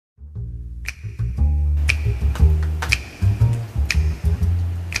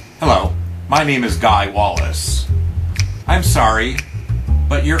Hello, my name is Guy Wallace. I'm sorry,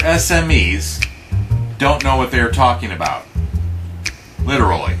 but your SMEs don't know what they're talking about.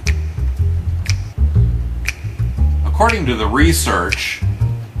 Literally. According to the research,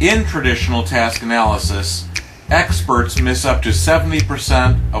 in traditional task analysis, experts miss up to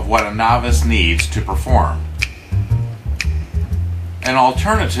 70% of what a novice needs to perform. An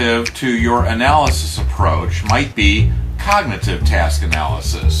alternative to your analysis approach might be cognitive task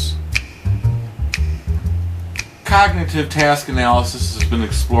analysis. Cognitive task analysis has been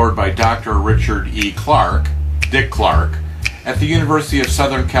explored by Dr. Richard E. Clark, Dick Clark, at the University of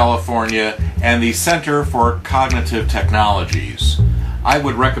Southern California and the Center for Cognitive Technologies. I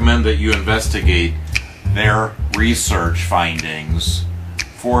would recommend that you investigate their research findings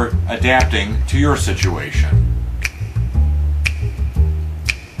for adapting to your situation.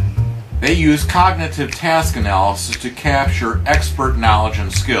 They use cognitive task analysis to capture expert knowledge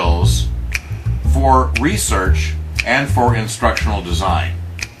and skills for research and for instructional design.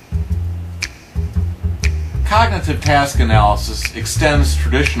 Cognitive task analysis extends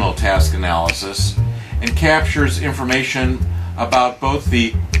traditional task analysis and captures information about both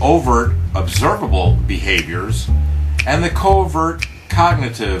the overt observable behaviors and the covert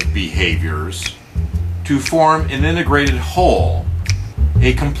cognitive behaviors to form an integrated whole,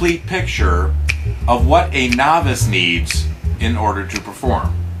 a complete picture of what a novice needs in order to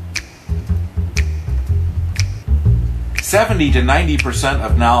perform. 70 to 90%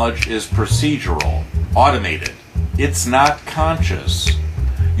 of knowledge is procedural, automated. It's not conscious.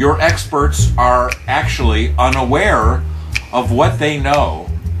 Your experts are actually unaware of what they know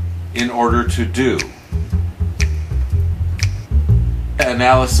in order to do.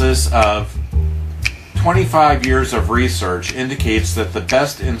 Analysis of 25 years of research indicates that the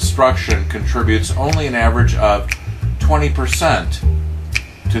best instruction contributes only an average of 20%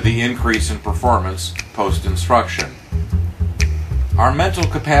 to the increase in performance post-instruction. Our mental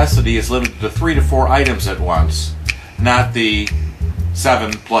capacity is limited to 3 to 4 items at once, not the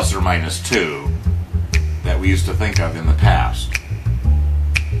 7 plus or minus 2 that we used to think of in the past.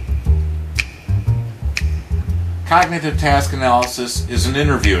 Cognitive task analysis is an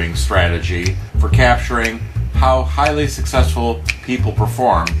interviewing strategy for capturing how highly successful people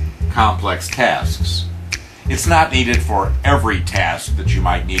perform complex tasks. It's not needed for every task that you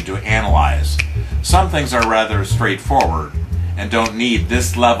might need to analyze. Some things are rather straightforward and don't need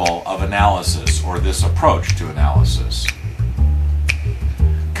this level of analysis or this approach to analysis.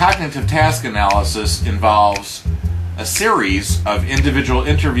 Cognitive task analysis involves a series of individual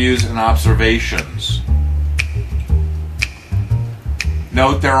interviews and observations.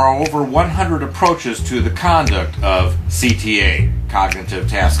 Note there are over 100 approaches to the conduct of CTA, cognitive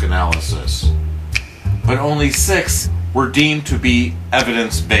task analysis, but only 6 were deemed to be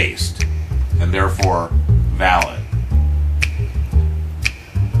evidence-based and therefore valid.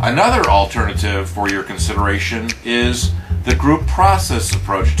 Another alternative for your consideration is the group process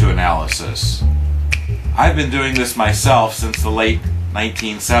approach to analysis. I've been doing this myself since the late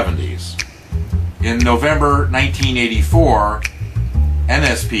 1970s. In November 1984,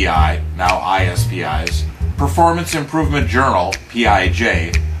 NSPI, now ISPI's, Performance Improvement Journal,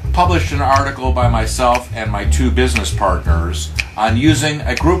 PIJ, published an article by myself and my 2 business partners on using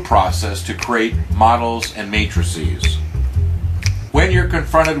a group process to create models and matrices. When you're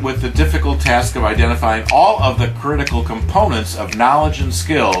confronted with the difficult task of identifying all of the critical components of knowledge and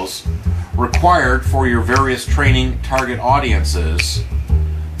skills required for your various training target audiences,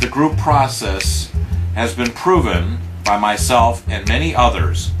 the group process has been proven by myself and many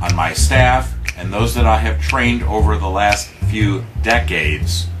others on my staff and those that I have trained over the last few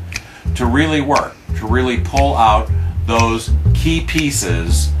decades to really work, to really pull out those key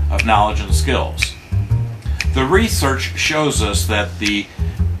pieces of knowledge and skills. The research shows us that the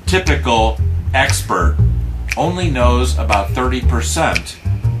typical expert only knows about 30%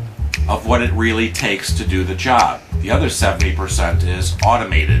 of what it really takes to do the job. The other 70% is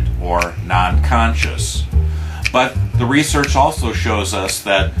automated or non-conscious. But the research also shows us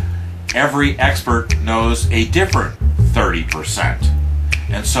that every expert knows a different 30%.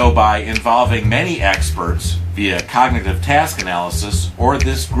 And so by involving many experts via cognitive task analysis or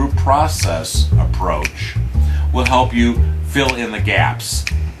this group process approach will help you fill in the gaps,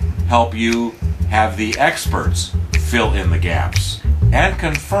 help you have the experts fill in the gaps, and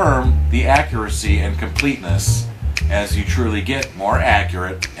confirm the accuracy and completeness as you truly get more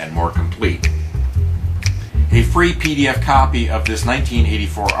accurate and more complete. A free PDF copy of this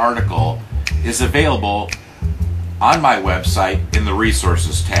 1984 article is available on my website in the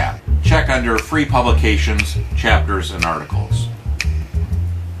Resources tab. Check under Free Publications, Chapters, and Articles.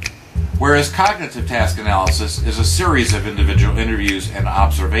 Whereas cognitive task analysis is a series of individual interviews and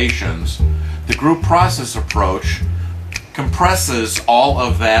observations, the group process approach compresses all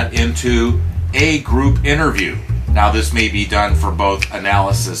of that into a group interview. Now, this may be done for both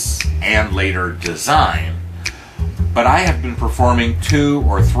analysis and later design, but I have been performing 2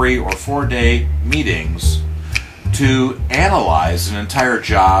 or 3 or 4 day meetings to analyze an entire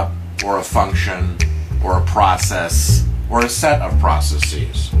job or a function or a process or a set of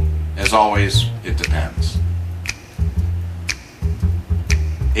processes. As always, it depends.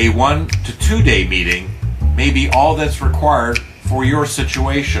 A 1 to 2 day meeting may be all that's required for your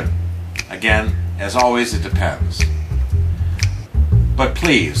situation. Again, as always, it depends. But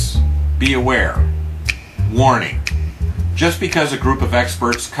please, be aware. Warning. Just because a group of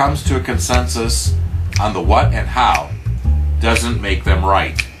experts comes to a consensus on the what and how doesn't make them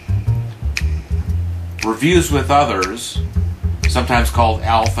right. Reviews with others, sometimes called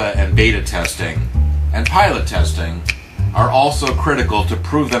alpha and beta testing, and pilot testing, are also critical to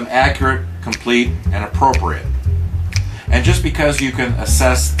prove them accurate, complete, and appropriate. And just because you can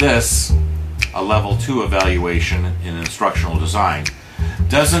assess this, a level 2 evaluation in instructional design,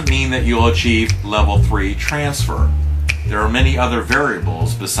 doesn't mean that you'll achieve level 3 transfer. There are many other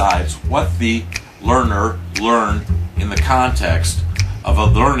variables besides what the learner learned in the context of a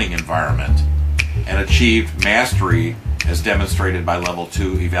learning environment and achieved mastery as demonstrated by level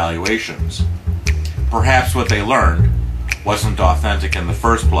 2 evaluations. Perhaps what they learned wasn't authentic in the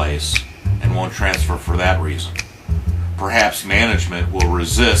first place and won't transfer for that reason. Perhaps management will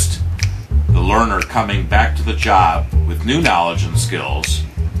resist the learner coming back to the job with new knowledge and skills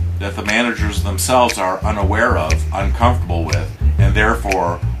that the managers themselves are unaware of, uncomfortable with, and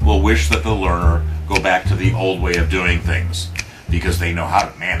therefore will wish that the learner go back to the old way of doing things because they know how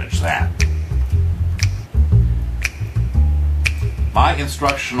to manage that. My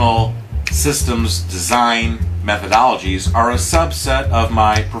instructional systems design methodologies are a subset of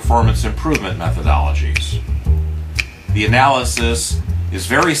my performance improvement methodologies. The analysis is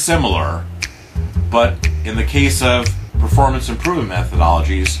very similar, but in the case of performance improvement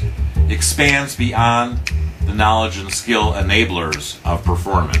methodologies, expands beyond the knowledge and skill enablers of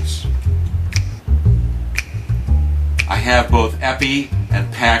performance. I have both EPI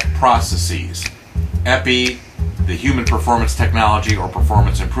and PAC processes. EPI, the human performance technology or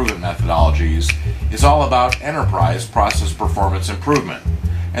performance improvement methodologies, is all about enterprise process performance improvement,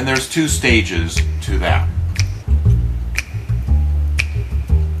 and there's 2 stages to that.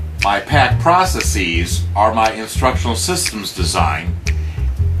 My PAC processes are my instructional systems design,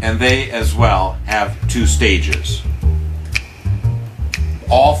 and they as well have 2 stages.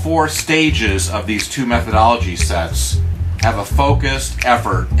 All 4 stages of these 2 methodology sets have a focused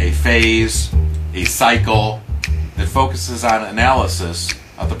effort, a phase, a cycle that focuses on analysis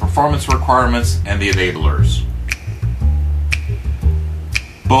of the performance requirements and the enablers.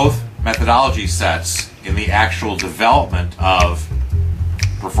 Both methodology sets in the actual development of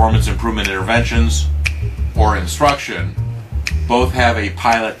performance improvement interventions or instruction both have a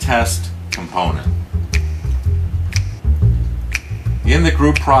pilot test component. In the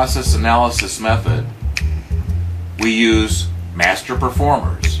group process analysis method, we use master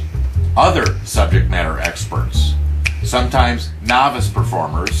performers, other subject matter experts, sometimes novice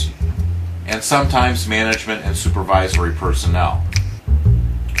performers, and sometimes management and supervisory personnel.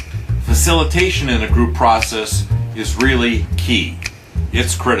 Facilitation in a group process is really key.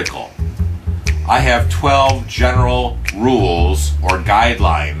 It's critical. I have 12 general rules or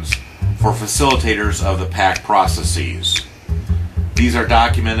guidelines for facilitators of the PAC processes. These are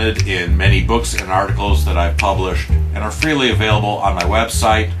documented in many books and articles that I've published and are freely available on my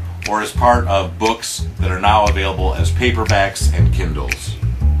website or as part of books that are now available as paperbacks and Kindles.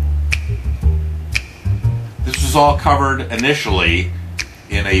 This was all covered initially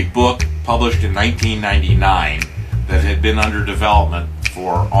in a book published in 1999 that had been under development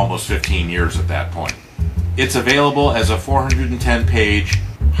for almost 15 years at that point. It's available as a 410-page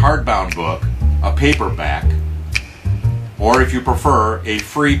hardbound book, a paperback, or if you prefer, a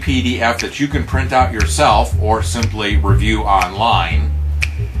free PDF that you can print out yourself or simply review online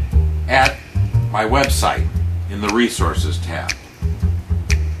at my website in the Resources tab.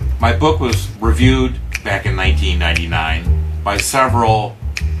 My book was reviewed back in 1999 by several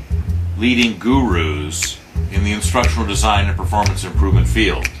leading gurus in the instructional design and performance improvement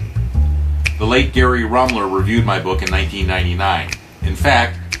field. The late Gary Rumler reviewed my book in 1999. In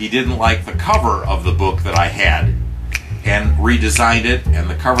fact, he didn't like the cover of the book that I had and redesigned it, and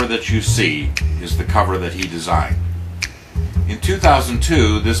the cover that you see is the cover that he designed. In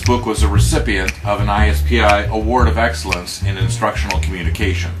 2002, this book was a recipient of an ISPI Award of Excellence in Instructional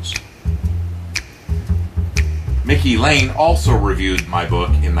Communications. Mickey Lane also reviewed my book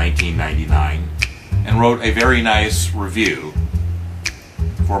in 1999 and wrote a very nice review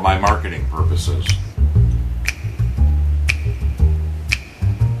for my marketing purposes.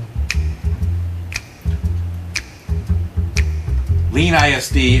 Lean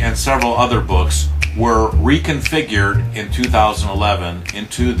ISD and several other books were reconfigured in 2011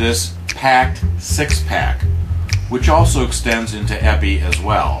 into this packed six-pack, which also extends into EPI as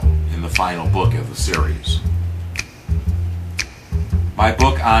well in the final book of the series. My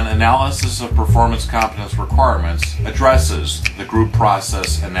book on analysis of performance competence requirements addresses the group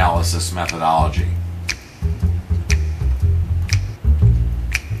process analysis methodology.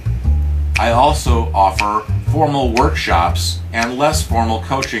 I also offer formal workshops and less formal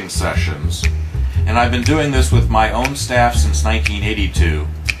coaching sessions, and I've been doing this with my own staff since 1982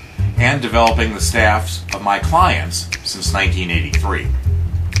 and developing the staffs of my clients since 1983.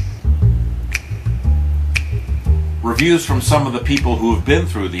 Reviews from some of the people who have been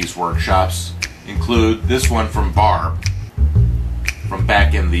through these workshops include this one from Barb from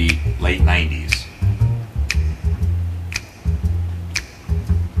back in the late 90s.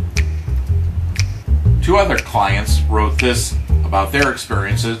 Two other clients wrote this about their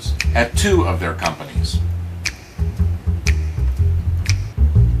experiences at two of their companies.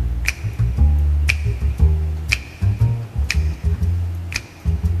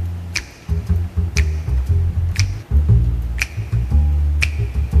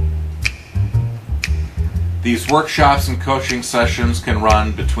 These workshops and coaching sessions can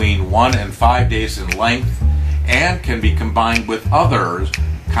run between 1 and 5 days in length and can be combined with other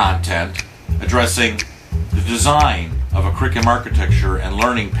content addressing the design of a curriculum architecture and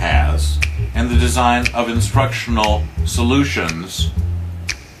learning paths and the design of instructional solutions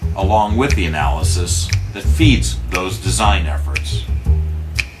along with the analysis that feeds those design efforts.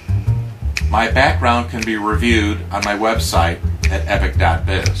 My background can be reviewed on my website at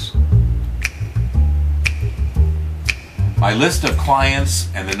epic.biz. My list of clients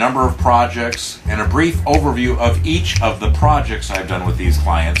and the number of projects and a brief overview of each of the projects I've done with these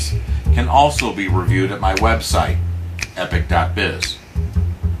clients can also be reviewed at my website, epic.biz.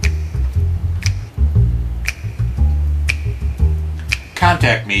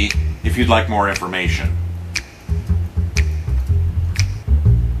 Contact me if you'd like more information.